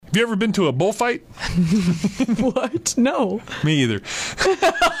Have you ever been to a bullfight? What? No. Me either.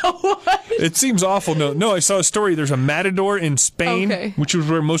 What? It seems awful. No, I saw a story. There's a matador in Spain, which is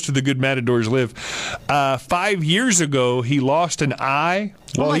where most of the good matadors live. 5 years ago, he lost an eye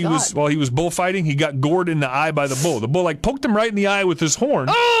while he was bullfighting. He got gored in the eye by the bull. The bull poked him right in the eye with his horn.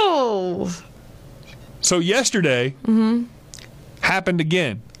 Oh! So yesterday happened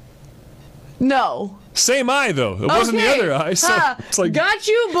again. No. Same eye though. It wasn't the other eye. So it's like, got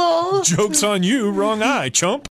you, bull. Joke's on you, wrong eye, chump.